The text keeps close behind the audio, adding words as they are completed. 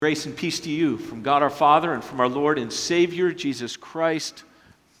Grace and peace to you from God our Father and from our Lord and Savior, Jesus Christ.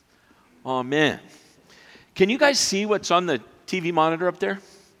 Amen. Can you guys see what's on the TV monitor up there?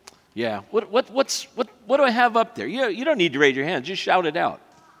 Yeah. What do I have up there? You don't need to raise your hand. Just shout it out.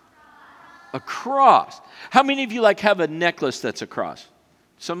 A cross. How many of you have a necklace that's a cross?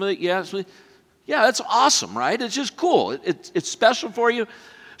 Some of it, yes. Yeah, that's awesome, right? It's just cool. It's special for you.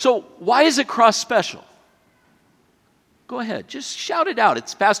 So why is a cross special? Go ahead. Just shout it out.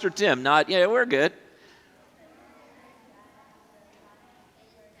 It's Pastor Tim, not, yeah, we're good.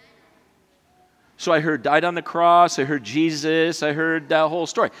 So I heard died on the cross. I heard Jesus. I heard that whole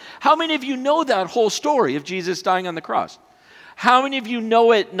story. How many of you know that whole story of Jesus dying on the cross? How many of you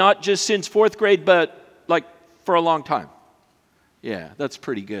know it not just since fourth grade, but for a long time? Yeah, that's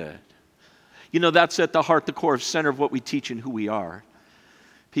pretty good. You know, that's at the heart, the core, center of what we teach and who we are.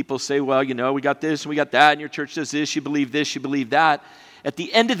 People say, well, we got this and we got that, and your church does this, you believe this, you believe that. At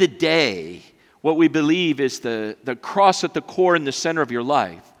the end of the day, what we believe is the cross at the core and the center of your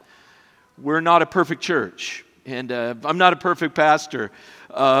life. We're not a perfect church, and I'm not a perfect pastor.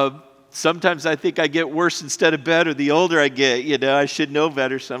 Sometimes I think I get worse instead of better the older I get. I should know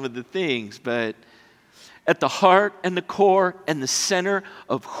better some of the things, but at the heart and the core and the center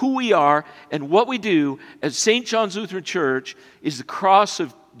of who we are and what we do as St. John's Lutheran Church is the cross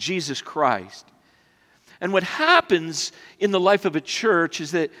of Jesus Christ. And what happens in the life of a church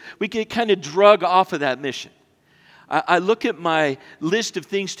is that we get kind of drug off of that mission. I look at my list of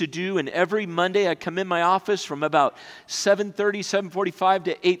things to do, and every Monday I come in my office from about 7:30, 7:45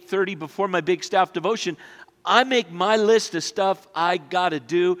 to 8:30 before my big staff devotion. I make my list of stuff I got to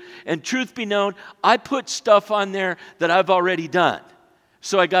do, and truth be known, I put stuff on there that I've already done.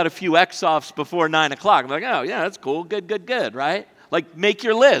 So I got a few X-offs before 9 o'clock. I'm like, oh, yeah, that's cool, good, right? Make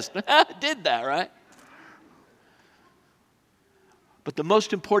your list. I did that, right? But the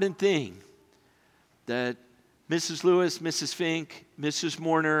most important thing that Mrs. Lewis, Mrs. Fink, Mrs.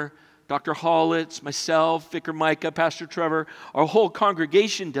 Mourner, Dr. Hollitz, myself, Vicar Micah, Pastor Trevor, our whole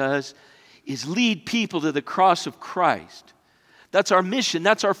congregation does is lead people to the cross of Christ. That's our mission.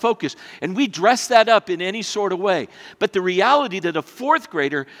 That's our focus. And we dress that up in any sort of way. But the reality that a fourth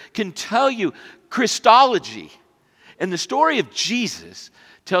grader can tell you Christology and the story of Jesus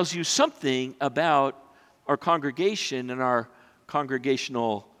tells you something about our congregation and our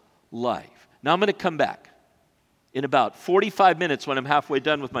congregational life. Now I'm going to come back. In about 45 minutes when I'm halfway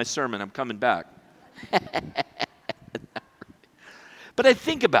done with my sermon, I'm coming back. But I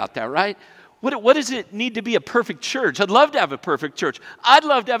think about that, right? What does it need to be a perfect church? I'd love to have a perfect church. I'd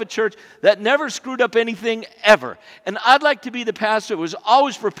love to have a church that never screwed up anything ever. And I'd like to be the pastor who was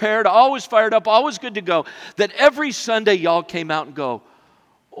always prepared, always fired up, always good to go. That every Sunday y'all came out and go,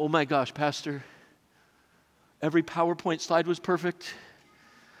 oh my gosh, Pastor, every PowerPoint slide was perfect.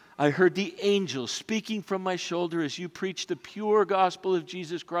 I heard the angels speaking from my shoulder as you preached the pure gospel of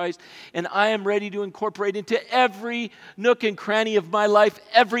Jesus Christ, and I am ready to incorporate into every nook and cranny of my life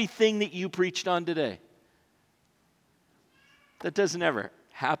everything that you preached on today. That doesn't ever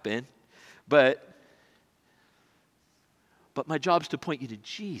happen, but my job is to point you to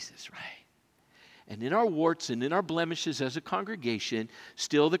Jesus, right? And in our warts and in our blemishes as a congregation,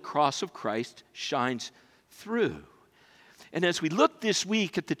 still the cross of Christ shines through. And as we look this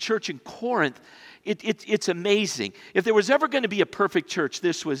week at the church in Corinth, it's amazing. If there was ever going to be a perfect church,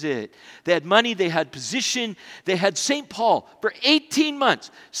 this was it. They had money, they had position, they had St. Paul for 18 months.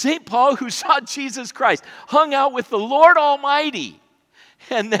 St. Paul, who saw Jesus Christ, hung out with the Lord Almighty.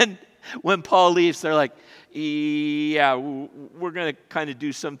 And then when Paul leaves, they're like, yeah, we're going to kind of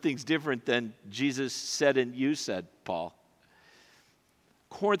do some things different than Jesus said and you said, Paul.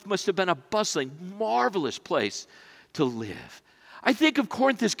 Corinth must have been a bustling, marvelous place to live. I think of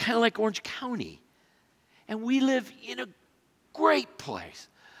Corinth as kind of like Orange County. And we live in a great place.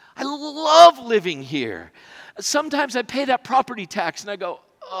 I love living here. Sometimes I pay that property tax and I go,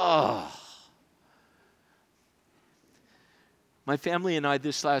 oh. My family and I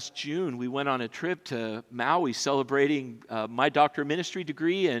this last June, we went on a trip to Maui celebrating my doctor of ministry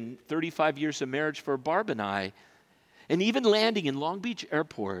degree and 35 years of marriage for Barb and I. And even landing in Long Beach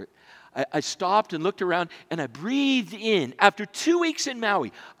Airport, I stopped and looked around and I breathed in. After 2 weeks in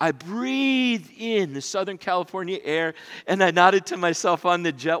Maui, I breathed in the Southern California air and I nodded to myself on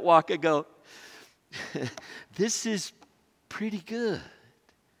the jet walk. I go, this is pretty good.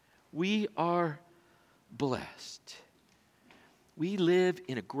 We are blessed. We live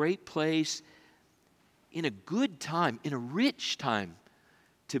in a great place, in a good time, in a rich time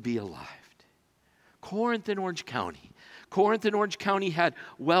to be alive. Corinth and Orange County. Corinth and Orange County had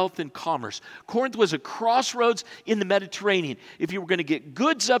wealth and commerce. Corinth was a crossroads in the Mediterranean. If you were going to get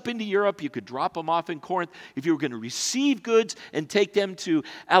goods up into Europe, you could drop them off in Corinth. If you were going to receive goods and take them to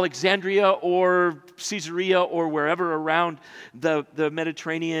Alexandria or Caesarea or wherever around the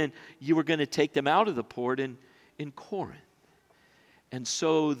Mediterranean, you were going to take them out of the port in Corinth. And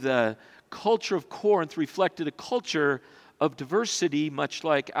so the culture of Corinth reflected a culture of diversity, much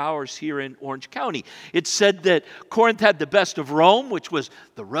like ours here in Orange County. It said that Corinth had the best of Rome, which was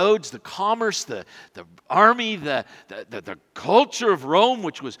the roads, the commerce, the army, the culture of Rome,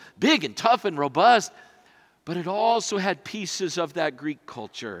 which was big and tough and robust. But it also had pieces of that Greek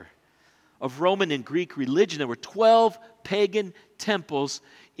culture, of Roman and Greek religion. There were 12 pagan temples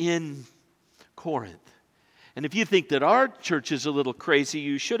in Corinth. And if you think that our church is a little crazy,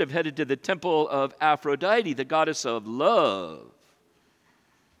 you should have headed to the temple of Aphrodite, the goddess of love.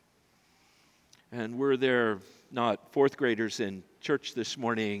 And we're there, not fourth graders in church this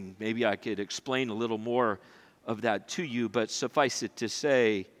morning. Maybe I could explain a little more of that to you, but suffice it to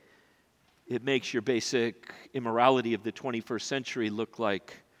say, it makes your basic immorality of the 21st century look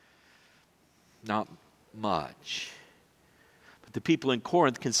like not much. The people in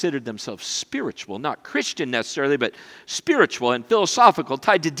Corinth considered themselves spiritual, not Christian necessarily, but spiritual and philosophical,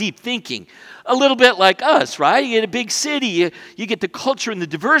 tied to deep thinking. A little bit like us, right? You get a big city, you get the culture and the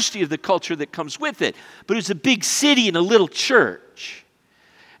diversity of the culture that comes with it. But it's a big city and a little church.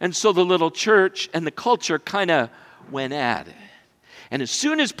 And so the little church and the culture kind of went at it. And as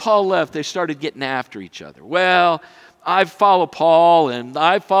soon as Paul left, they started getting after each other. Well, I follow Paul, and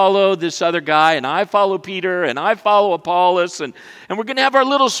I follow this other guy, and I follow Peter, and I follow Apollos, and we're going to have our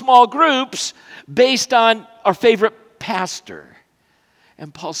little small groups based on our favorite pastor.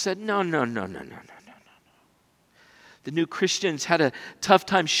 And Paul said, no. The new Christians had a tough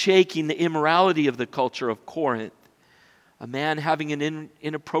time shaking the immorality of the culture of Corinth. A man having an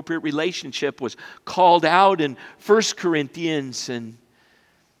inappropriate relationship was called out in 1 Corinthians, and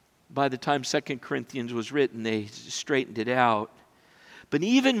by the time 2 Corinthians was written, they straightened it out. But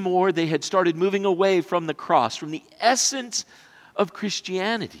even more, they had started moving away from the cross, from the essence of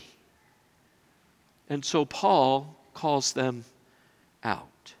Christianity. And so Paul calls them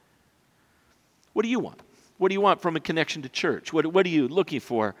out. What do you want? What do you want from a connection to church? What are you looking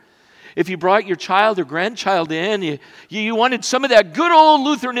for? If you brought your child or grandchild in, you wanted some of that good old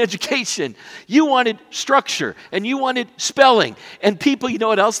Lutheran education. You wanted structure, and you wanted spelling. And people, you know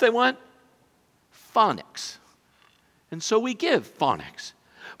what else they want? Phonics. And so we give phonics.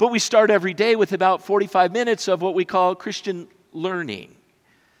 But we start every day with about 45 minutes of what we call Christian learning.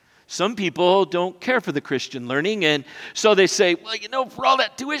 Some people don't care for the Christian learning, and so they say, well, for all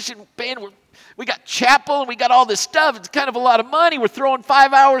that tuition paying, we got chapel and we got all this stuff. It's kind of a lot of money. We're throwing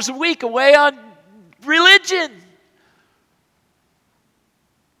 5 hours a week away on religion.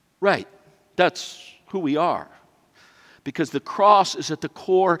 Right. That's who we are. Because the cross is at the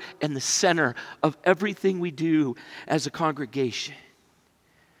core and the center of everything we do as a congregation.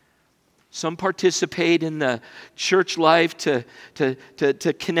 Some participate in the church life to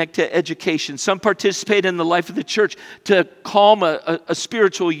connect to education. Some participate in the life of the church to calm a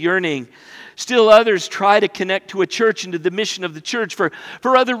spiritual yearning. Still others try to connect to a church and to the mission of the church for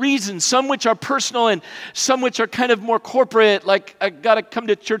other reasons, some which are personal and some which are kind of more corporate, like I got to come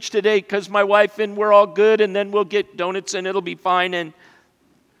to church today because my wife and we're all good, and then we'll get donuts and it'll be fine.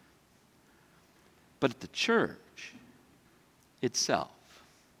 But at the church itself,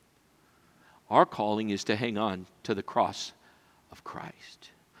 our calling is to hang on to the cross of Christ.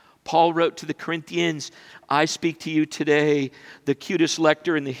 Paul wrote to the Corinthians, I speak to you today. The cutest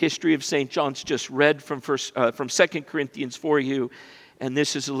lecture in the history of St. John's just read from 2 Corinthians for you. And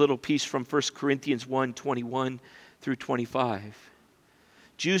this is a little piece from 1 Corinthians 1, 21 through 25.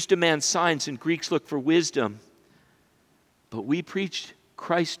 Jews demand signs and Greeks look for wisdom. But we preached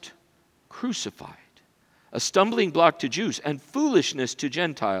Christ crucified, a stumbling block to Jews and foolishness to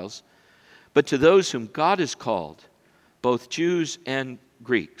Gentiles. But to those whom God has called, both Jews and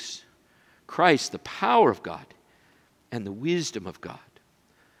Greeks, Christ, the power of God and the wisdom of God.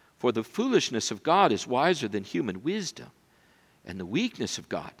 For the foolishness of God is wiser than human wisdom, and the weakness of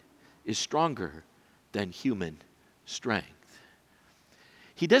God is stronger than human strength.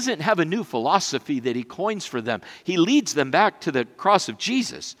 He doesn't have a new philosophy that he coins for them. He leads them back to the cross of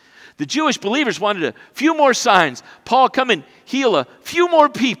Jesus. The Jewish believers wanted a few more signs. Paul, come and heal a few more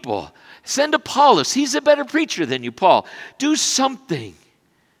people. Send Apollos. He's a better preacher than you, Paul. Do something.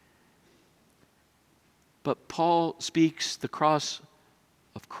 But Paul speaks the cross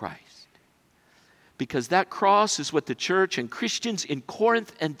of Christ. Because that cross is what the church and Christians in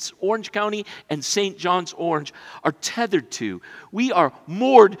Corinth and Orange County and St. John's Orange are tethered to. We are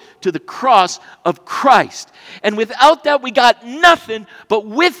moored to the cross of Christ. And without that, we got nothing, but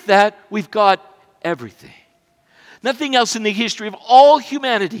with that, we've got everything. Nothing else in the history of all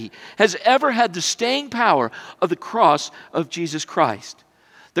humanity has ever had the staying power of the cross of Jesus Christ.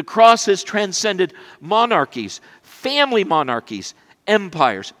 The cross has transcended monarchies, family monarchies,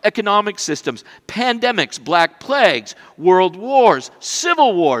 empires, economic systems, pandemics, black plagues, world wars,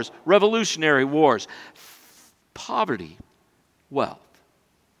 civil wars, revolutionary wars, poverty, wealth.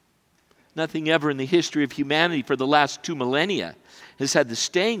 Nothing ever in the history of humanity for the last 2 millennia has had the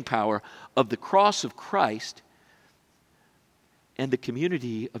staying power of the cross of Christ and the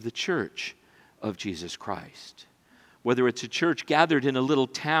community of the church of Jesus Christ. Whether it's a church gathered in a little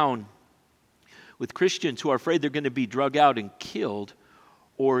town with Christians who are afraid they're going to be drug out and killed,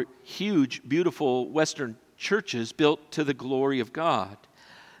 or huge, beautiful Western churches built to the glory of God.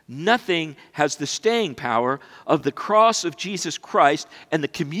 Nothing has the staying power of the cross of Jesus Christ and the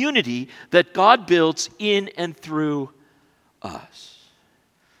community that God builds in and through us.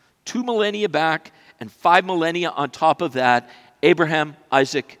 2 millennia back and 5 millennia on top of that, Abraham,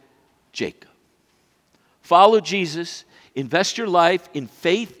 Isaac, Jacob. Follow Jesus, invest your life in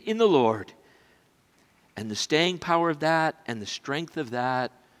faith in the Lord, and the staying power of that and the strength of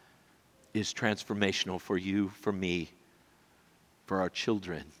that is transformational for you, for me, for our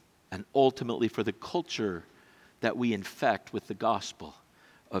children, and ultimately for the culture that we infect with the gospel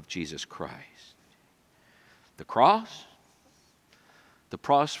of Jesus Christ. The cross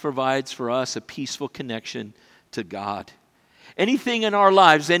provides for us a peaceful connection to God. Anything in our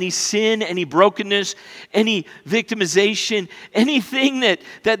lives, any sin, any brokenness, any victimization, anything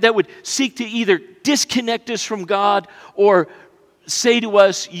that would seek to either disconnect us from God or say to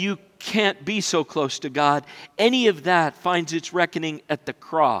us, you can't be so close to God, any of that finds its reckoning at the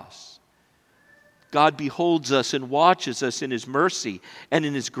cross. God beholds us and watches us in His mercy and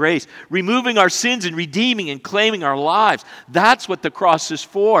in His grace, removing our sins and redeeming and claiming our lives. That's what the cross is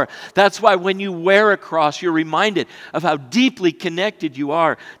for. That's why when you wear a cross, you're reminded of how deeply connected you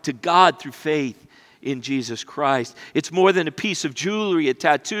are to God through faith in Jesus Christ. It's more than a piece of jewelry, a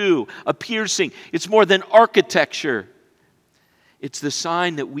tattoo, a piercing. It's more than architecture. It's the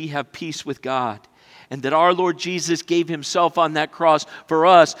sign that we have peace with God, and that our Lord Jesus gave Himself on that cross for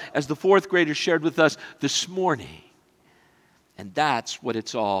us, as the fourth grader shared with us this morning. And that's what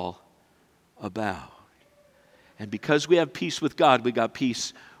it's all about. And because we have peace with God, we got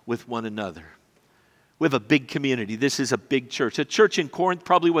peace with one another. We have a big community. This is a big church. A church in Corinth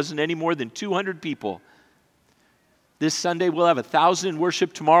probably wasn't any more than 200 people. This Sunday, we'll have 1,000 in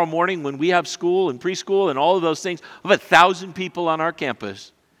worship. Tomorrow morning, when we have school and preschool and all of those things, we'll have 1,000 people on our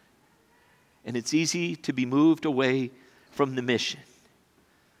campus. And it's easy to be moved away from the mission.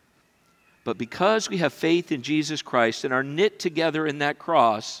 But because we have faith in Jesus Christ and are knit together in that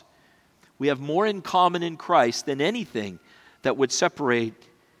cross, we have more in common in Christ than anything that would separate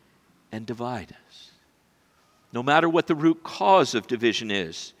and divide us. No matter what the root cause of division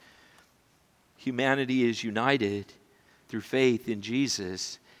is, humanity is united through faith in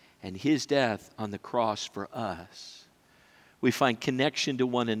Jesus and His death on the cross for us. We find connection to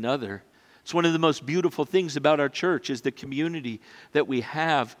one another. It's one of the most beautiful things about our church is the community that we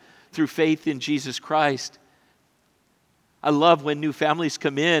have through faith in Jesus Christ. I love when new families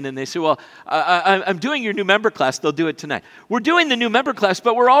come in and they say, well, I'm doing your new member class. They'll do it tonight. We're doing the new member class,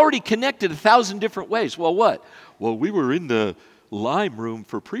 but we're already connected 1,000 different ways. Well, what? Well, we were in the Lime room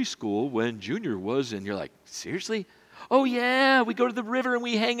for preschool when Junior was, and you're like, seriously? Oh yeah, we go to the river and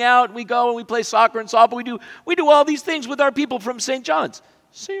we hang out and we go and we play soccer and softball. We do all these things with our people from St. John's.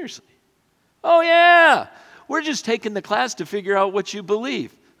 Seriously. Oh yeah, we're just taking the class to figure out what you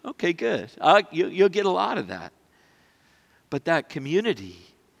believe. Okay, good. You'll get a lot of that. But that community,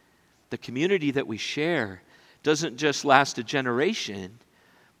 the community that we share, doesn't just last a generation,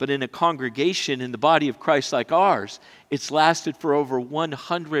 but in a congregation in the body of Christ like ours, it's lasted for over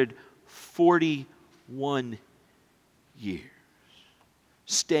 141 years.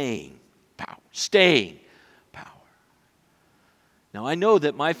 Staying power. Now, I know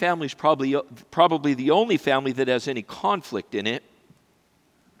that my family's probably the only family that has any conflict in it.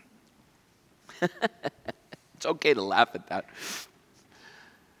 It's okay to laugh at that.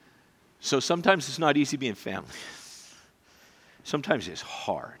 So sometimes it's not easy being family. Sometimes it's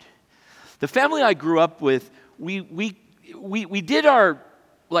hard. The family I grew up with, we did our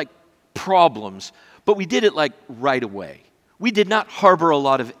problems, but we did it right away. we did not harbor a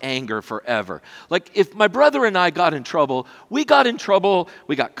lot of anger forever. Like if my brother and I got in trouble, we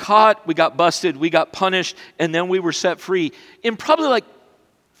got caught, we got busted, we got punished, and then we were set free in probably like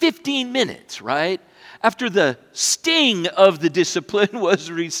 15 minutes, right? After the sting of the discipline was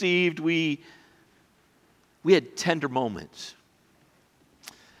received, we had tender moments.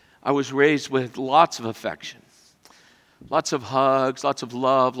 I was raised with lots of affection, lots of hugs, lots of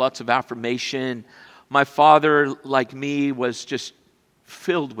love, lots of affirmation. My father, like me, was just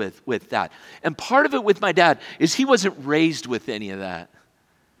filled with that. And part of it with my dad is he wasn't raised with any of that.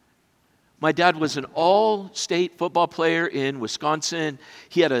 My dad was an all-state football player in Wisconsin.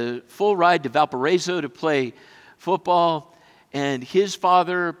 He had a full ride to Valparaiso to play football. And his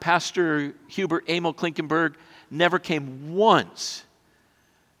father, Pastor Hubert Emil Klinkenberg, never came once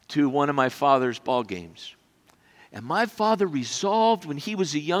to one of my father's ball games. And my father resolved when he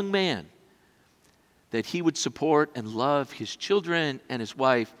was a young man that he would support and love his children and his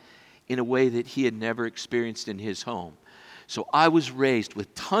wife in a way that he had never experienced in his home. So I was raised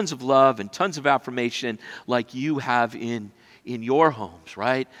with tons of love and tons of affirmation like you have in your homes,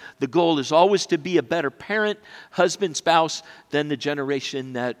 right? The goal is always to be a better parent, husband, spouse than the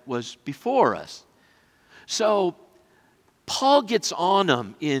generation that was before us. So Paul gets on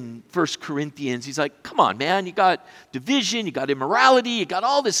them in 1 Corinthians. He's like, come on, man, you got division, you got immorality, you got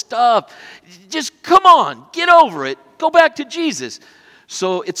all this stuff. Just come on, get over it. Go back to Jesus.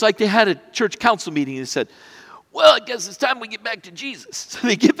 So it's like they had a church council meeting and said, well, I guess it's time we get back to Jesus. So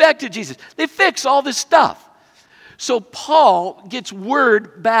they get back to Jesus. They fix all this stuff. So Paul gets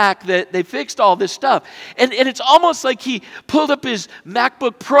word back that they fixed all this stuff. And it's almost like he pulled up his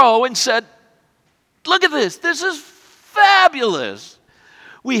MacBook Pro and said, look at this. This is fabulous.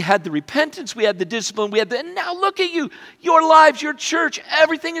 We had the repentance, we had the discipline, and now look at you, your lives, your church,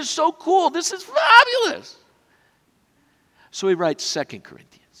 everything is so cool. This is fabulous. So he writes 2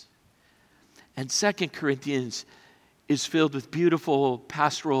 Corinthians. And 2 Corinthians is filled with beautiful,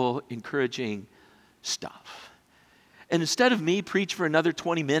 pastoral, encouraging stuff. And instead of me preach for another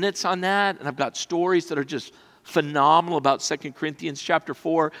 20 minutes on that, and I've got stories that are just phenomenal about 2 Corinthians chapter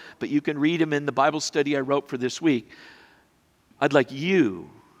 4, but you can read them in the Bible study I wrote for this week. I'd like you,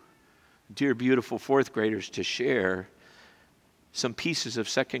 dear beautiful fourth graders, to share some pieces of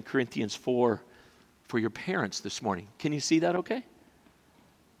 2 Corinthians 4 for your parents this morning. Can you see that okay?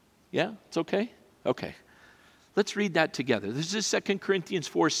 Yeah, it's okay? Okay. Let's read that together. This is 2 Corinthians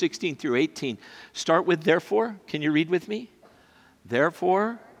 4, 16 through 18. Start with therefore. Can you read with me?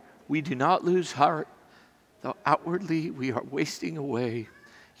 Therefore, we do not lose heart, though outwardly we are wasting away,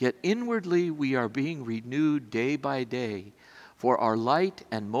 yet inwardly we are being renewed day by day. For our light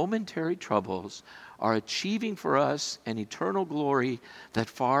and momentary troubles are achieving for us an eternal glory that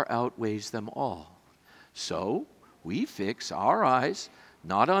far outweighs them all. So we fix our eyes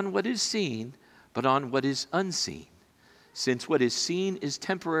not on what is seen, but on what is unseen. Since what is seen is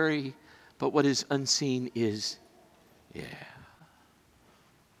temporary, but what is unseen is,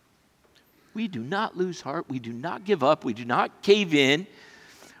 We do not lose heart. We do not give up. We do not cave in.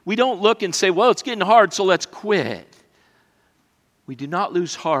 We don't look and say, well, it's getting hard, so let's quit. We do not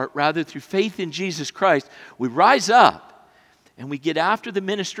lose heart. Rather, through faith in Jesus Christ, we rise up and we get after the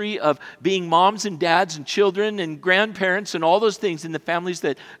ministry of being moms and dads and children and grandparents and all those things in the families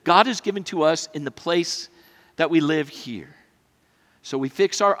that God has given to us in the place that we live here. So we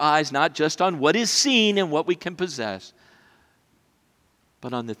fix our eyes not just on what is seen and what we can possess,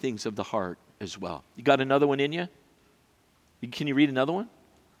 but on the things of the heart as well. You got another one in you? Can you read another one?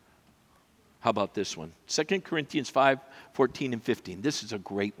 How about this one? 2 Corinthians 5, 14 and 15. This is a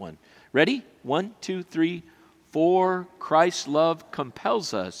great one. Ready? 1, 2, 3. For Christ's love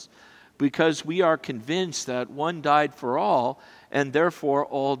compels us, because we are convinced that one died for all, and therefore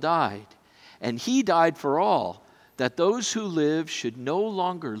all died. And he died for all, that those who live should no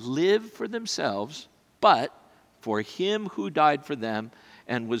longer live for themselves, but for him who died for them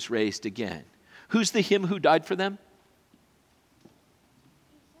and was raised again. Who's the him who died for them?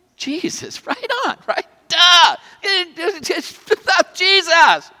 Jesus, right on, right? Duh! It's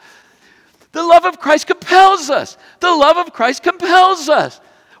Jesus! The love of Christ compels us. The love of Christ compels us.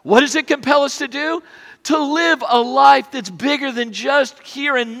 What does it compel us to do? To live a life that's bigger than just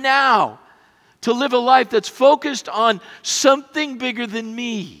here and now. To live a life that's focused on something bigger than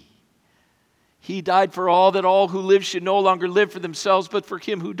me. He died for all, that all who live should no longer live for themselves, but for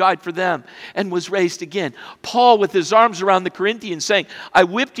him who died for them and was raised again. Paul with his arms around the Corinthians saying, I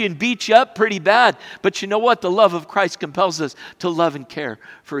whipped you and beat you up pretty bad, but you know what? The love of Christ compels us to love and care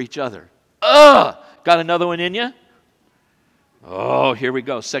for each other. Got another one in you? Oh, here we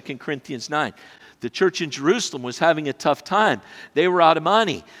go. 2 Corinthians 9. The church in Jerusalem was having a tough time. They were out of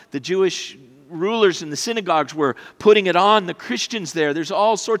money. The Jewish rulers in the synagogues were putting it on the Christians there. There's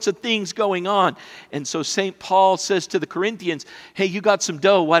all sorts of things going on. And so St. Paul says to the Corinthians, hey, you got some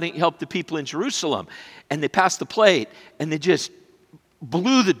dough. Why don't you help the people in Jerusalem? And they passed the plate, and they just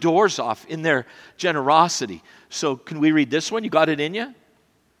blew the doors off in their generosity. So can we read this one? You got it in you?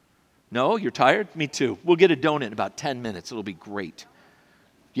 No? You're tired? Me too. We'll get a donut in about 10 minutes. It'll be great.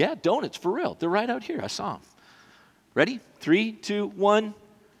 Yeah, donuts, for real. They're right out here. I saw them. Ready? 3, 2, 1.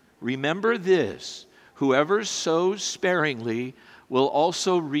 Remember this. Whoever sows sparingly will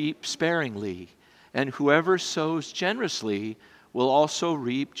also reap sparingly. And whoever sows generously will also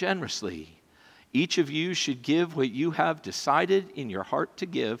reap generously. Each of you should give what you have decided in your heart to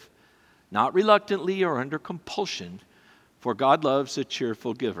give, not reluctantly or under compulsion, for God loves a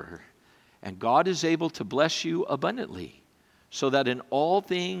cheerful giver. And God is able to bless you abundantly, so that in all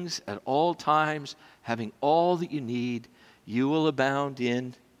things, at all times, having all that you need, you will abound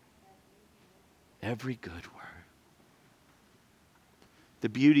in every good work. The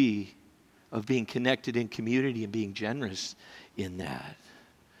beauty of being connected in community and being generous in that.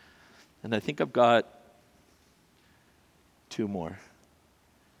 And I think I've got 2 more.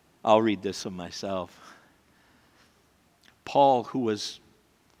 I'll read this one myself. Paul, who was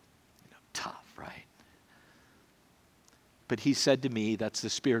tough, right? But he said to me, that's the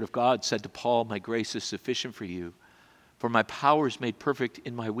Spirit of God, said to Paul, my grace is sufficient for you, for my power is made perfect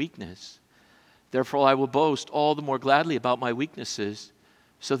in my weakness. Therefore I will boast all the more gladly about my weaknesses,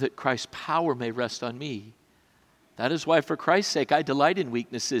 so that Christ's power may rest on me. That is why for Christ's sake I delight in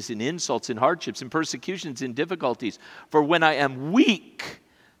weaknesses, in insults, in hardships, in persecutions, in difficulties. For when I am weak,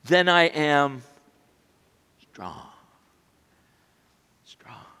 then I am strong.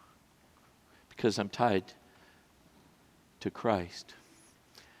 Strong. Because I'm tied to Christ.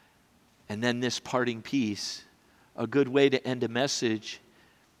 And then this parting piece, a good way to end a message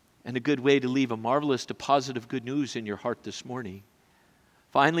and a good way to leave a marvelous deposit of good news in your heart this morning.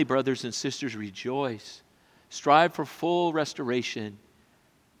 Finally, brothers and sisters, rejoice. Strive for full restoration.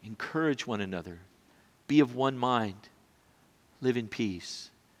 Encourage one another. Be of one mind. Live in peace.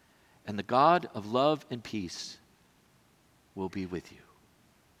 And the God of love and peace will be with you.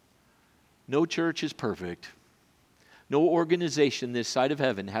 No church is perfect. No organization this side of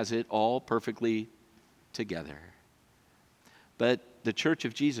heaven has it all perfectly together. But the Church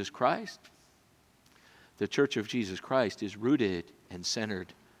of Jesus Christ, the Church of Jesus Christ is rooted and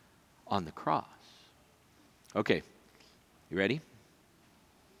centered on the cross. Okay, you ready?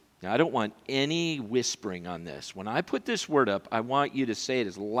 Now, I don't want any whispering on this. When I put this word up, I want you to say it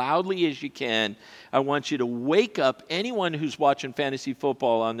as loudly as you can. I want you to wake up anyone who's watching fantasy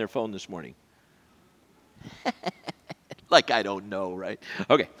football on their phone this morning. Like I don't know, right?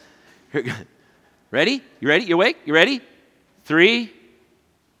 Okay. Ready? You ready? You awake? You ready? 3,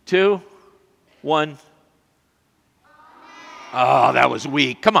 2, 1. Oh, that was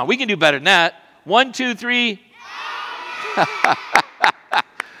weak. Come on, we can do better than that. 1, 2, 3.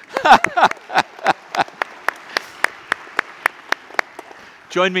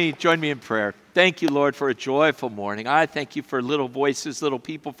 Join me in prayer. Thank you, Lord, for a joyful morning. I thank you for little voices, little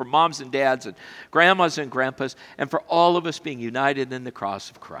people, for moms and dads and grandmas and grandpas, and for all of us being united in the cross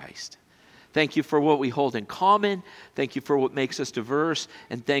of Christ. Thank you for what we hold in common. Thank you for what makes us diverse.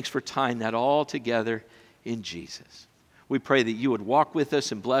 And thanks for tying that all together in Jesus. We pray that you would walk with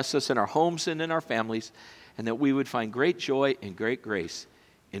us and bless us in our homes and in our families, and that we would find great joy and great grace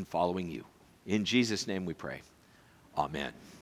in following you. In Jesus' name we pray. Amen.